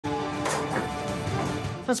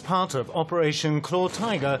As part of Operation Claw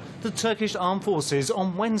Tiger, the Turkish armed forces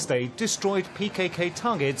on Wednesday destroyed PKK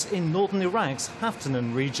targets in northern Iraq's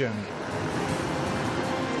Haftanan region.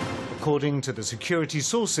 According to the security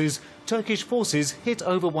sources, Turkish forces hit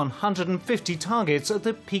over 150 targets of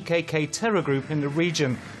the PKK terror group in the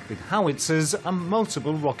region, with howitzers and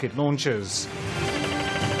multiple rocket launchers.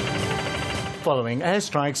 Following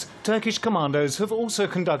airstrikes, Turkish commandos have also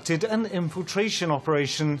conducted an infiltration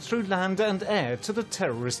operation through land and air to the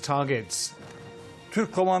terrorist targets.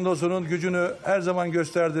 Türk komandosunun gücünü her zaman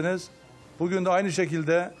gösterdiniz. Bugün de aynı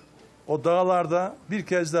şekilde o dağlarda bir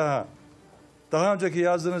kez daha önceki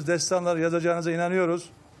yazdığınız destanları yazacağınıza inanıyoruz.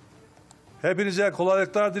 Hepinize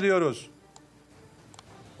kolaylıklar diliyoruz.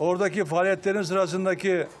 Oradaki faaliyetlerin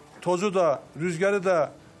sırasındaki tozu da, rüzgarı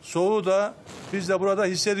da, soğuğu da biz de burada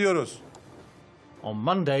hissediyoruz. On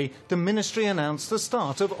Monday, the ministry announced the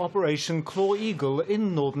start of Operation Claw Eagle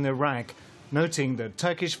in northern Iraq, noting that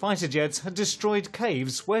Turkish fighter jets had destroyed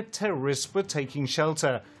caves where terrorists were taking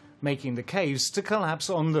shelter, making the caves to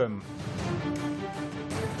collapse on them.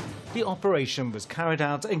 The operation was carried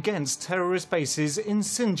out against terrorist bases in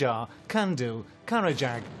Sinjar, Kandil,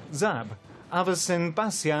 Karajag, Zab, Avasin,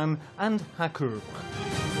 Basyan and Hakurk.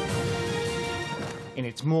 In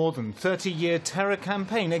its more than 30-year terror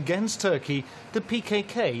campaign against Turkey, the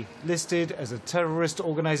PKK, listed as a terrorist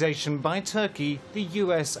organisation by Turkey, the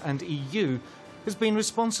US and EU, has been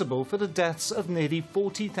responsible for the deaths of nearly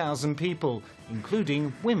 40,000 people,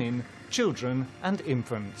 including women, children and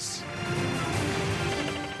infants.